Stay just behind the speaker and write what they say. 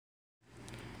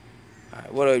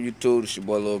What up, YouTube? It's your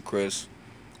boy Lil Chris.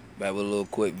 Back with a little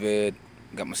quick vid.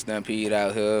 Got my Stampede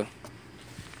out here.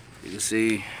 You can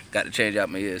see, got to change out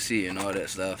my ESC and all that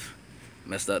stuff.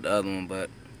 Messed up the other one, but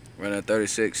running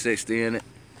 3660 in it.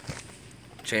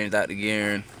 Changed out the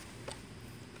gearing.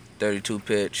 32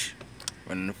 pitch.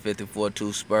 Running the 54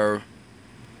 2 spur.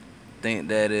 Think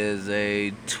that is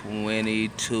a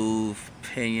 22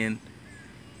 pinion.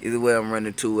 Either way, I'm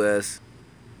running 2S.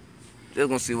 Just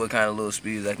gonna see what kind of little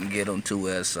speeds I can get on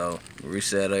 2S. So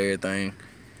reset everything.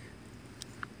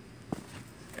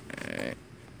 Alright.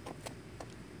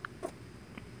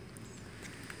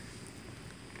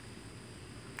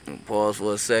 Pause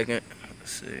for a second.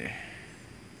 Let's see.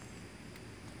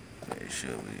 Make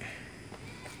sure we.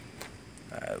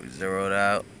 Alright, we zeroed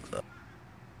out. So.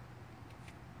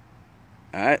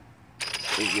 Alright,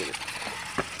 let's get it.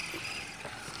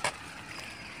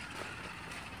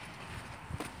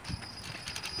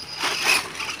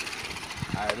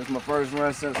 Alright, this is my first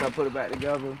run since I put it back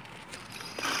together.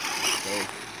 So,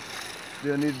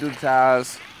 still need to do the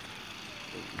tires.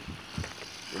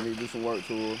 Still need to do some work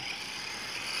to it.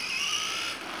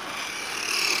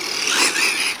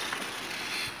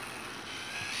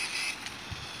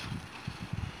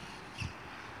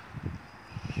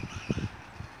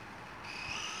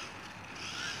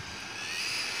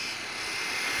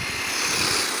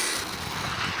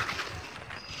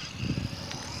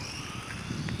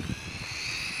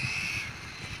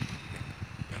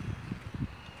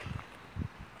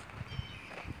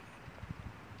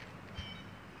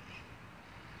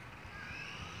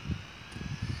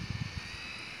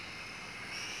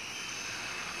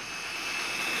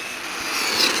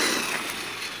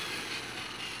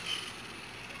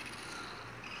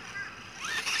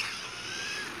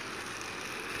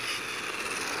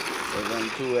 So run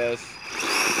 2S.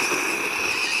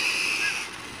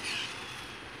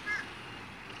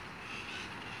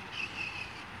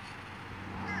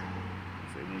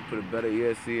 So we're gonna put a better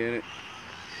ESC in it.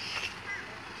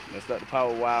 Messed up the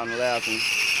power wire on the last one.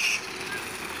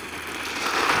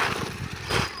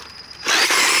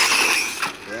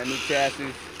 Brand new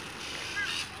chassis.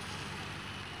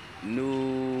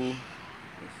 New,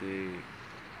 let's see,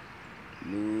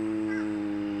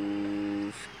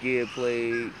 new skid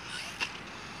plate.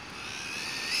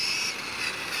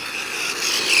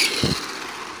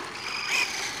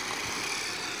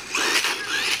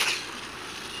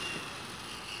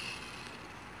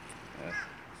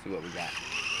 See what we got.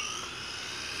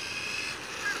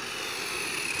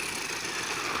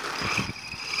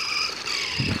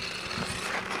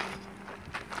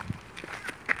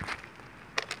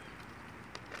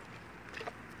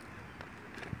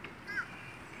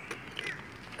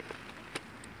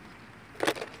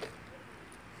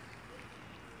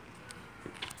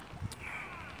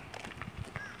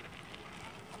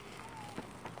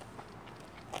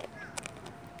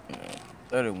 Yeah,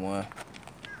 31.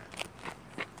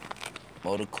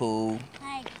 Motor cool.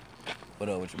 Hey. What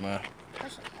up with you, man?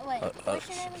 What's your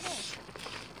name again?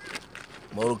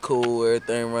 Motor cool,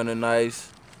 everything running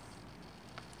nice.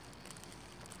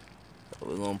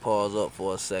 We're gonna pause up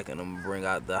for a second. I'm gonna bring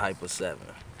out the Hyper 7.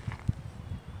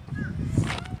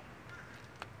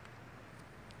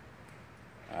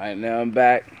 Alright, now I'm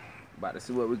back. About to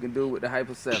see what we can do with the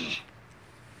Hyper 7.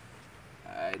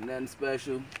 Alright, nothing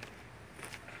special.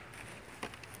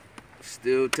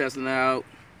 Still testing out.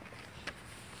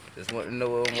 Just want to know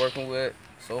what I'm working with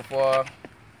so far.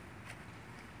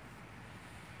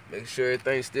 Make sure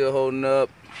everything's still holding up.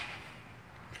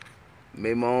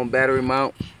 Made my own battery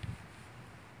mount.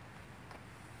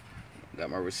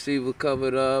 Got my receiver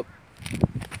covered up.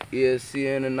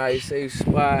 ESC in a nice safe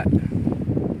spot.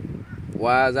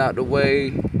 Wires out the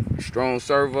way. Strong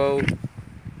servo.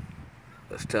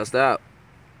 Let's test out.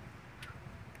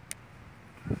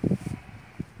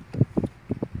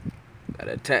 Got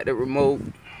a tactic remote.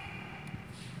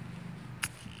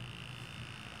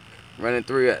 Running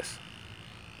 3S.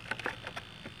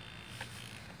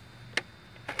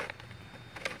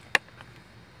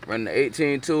 Running the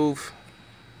 18 tooth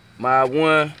Mod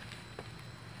 1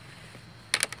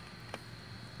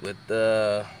 with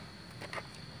the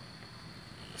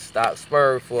stock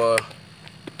spur for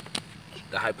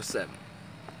the Hyper 7.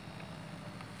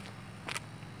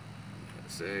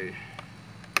 Let's see.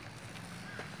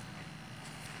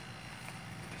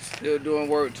 Still doing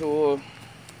work to her.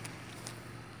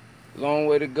 Long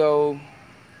way to go,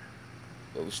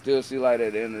 but we still see light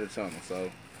at the end of the tunnel,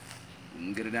 so we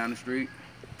can get it down the street.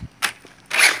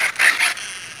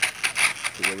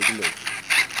 See what we can do.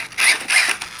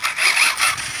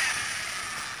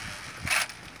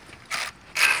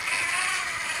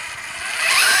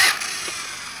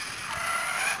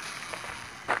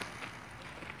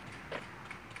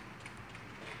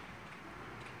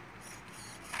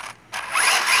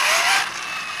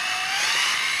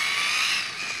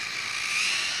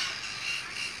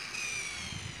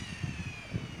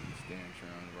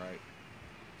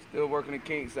 Still working the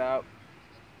kinks out.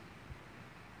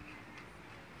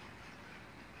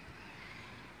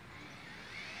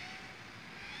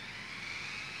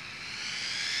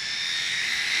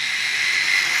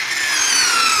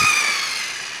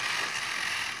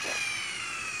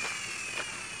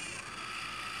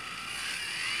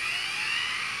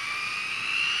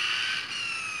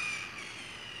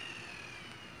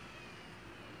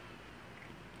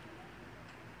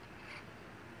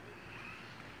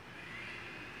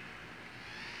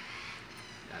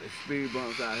 Got the speed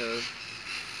bumps out here.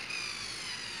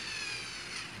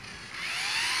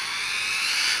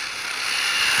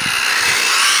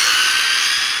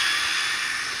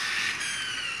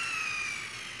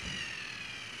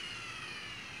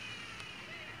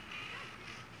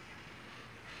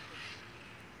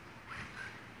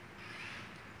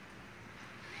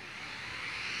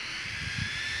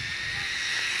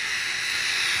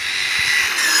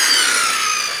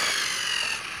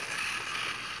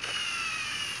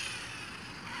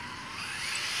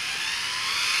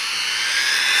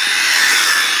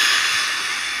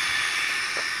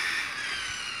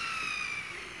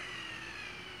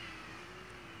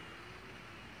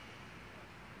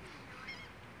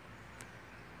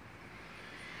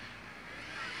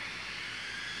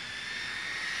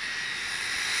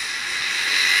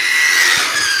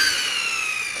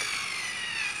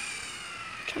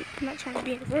 I'm not trying to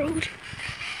be in the road.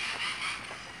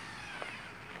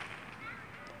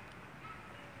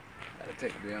 Gotta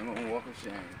take a damn long walk of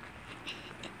shame.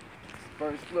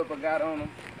 First flip I got on him,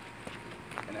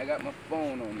 and I got my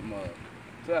phone on the mug.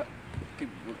 What's up? Keep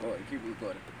recording, keep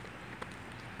recording.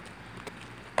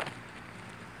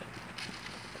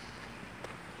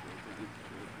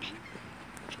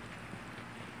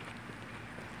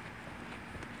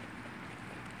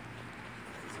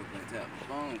 So I tap my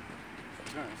phone.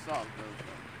 Turn soft though,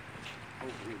 so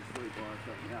hopefully the sleep bar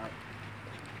cut me out.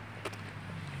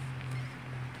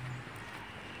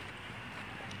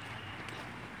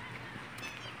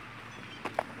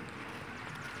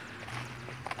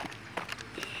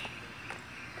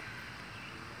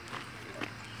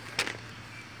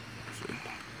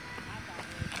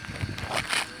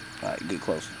 Alright, get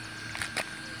closer.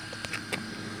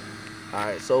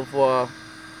 Alright, so far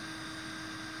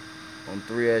on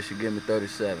 3S you give me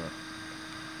 37.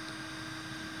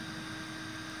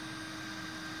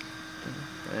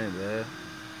 Ain't bad.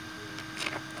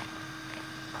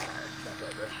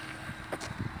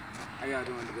 How y'all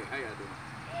doing today? How y'all doing?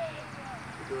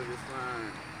 We're doing just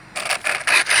fine.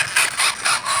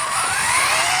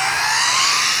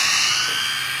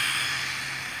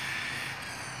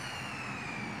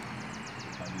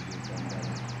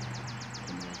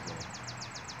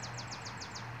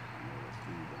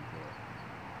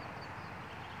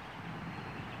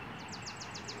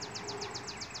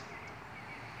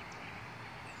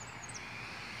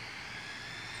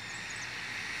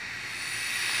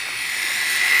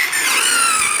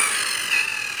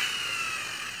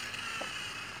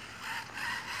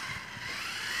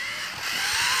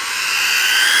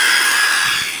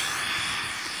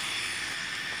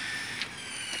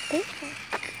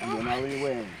 You doing all your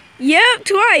way? Yep,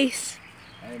 twice.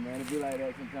 Hey man, it be like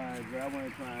that sometimes, bro. I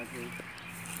wasn't trying to.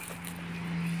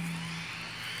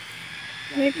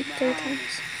 Maybe 3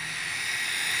 times.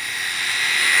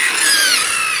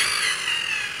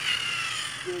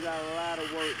 Still got a lot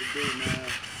of work to do, man.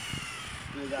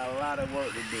 Still got a lot of work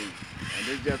to do. And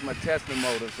this is just my testing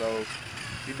motor, so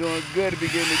you're doing good to be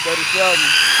giving me 37.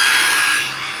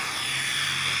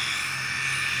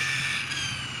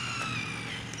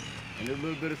 And a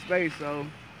little bit of space, so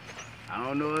I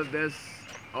don't know if that's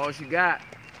all she got.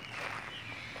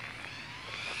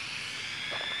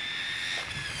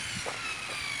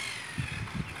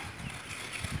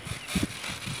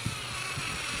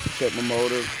 Check my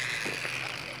motor.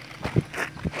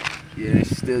 Yeah,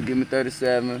 she still give me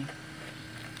 37.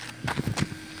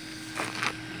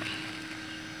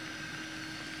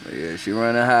 But yeah, she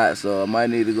running hot, so I might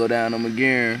need to go down on my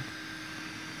gearing.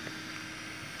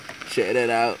 Check that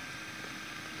out.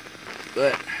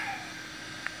 But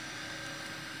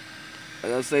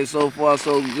like I say, so far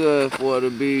so good for it to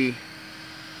be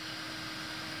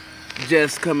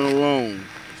just coming along.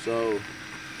 So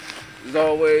as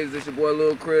always, it's your boy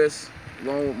Lil Chris,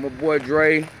 along with my boy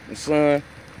Dre, my son,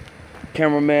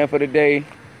 cameraman for the day.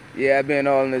 Yeah, I've been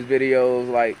all in his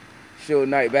videos like Show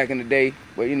Night back in the day,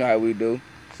 but you know how we do.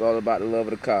 It's all about the love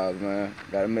of the cause, man.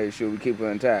 Gotta make sure we keep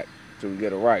her intact till we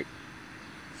get it right.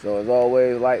 So as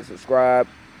always, like, subscribe.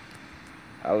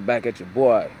 I'll back at your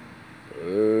boy.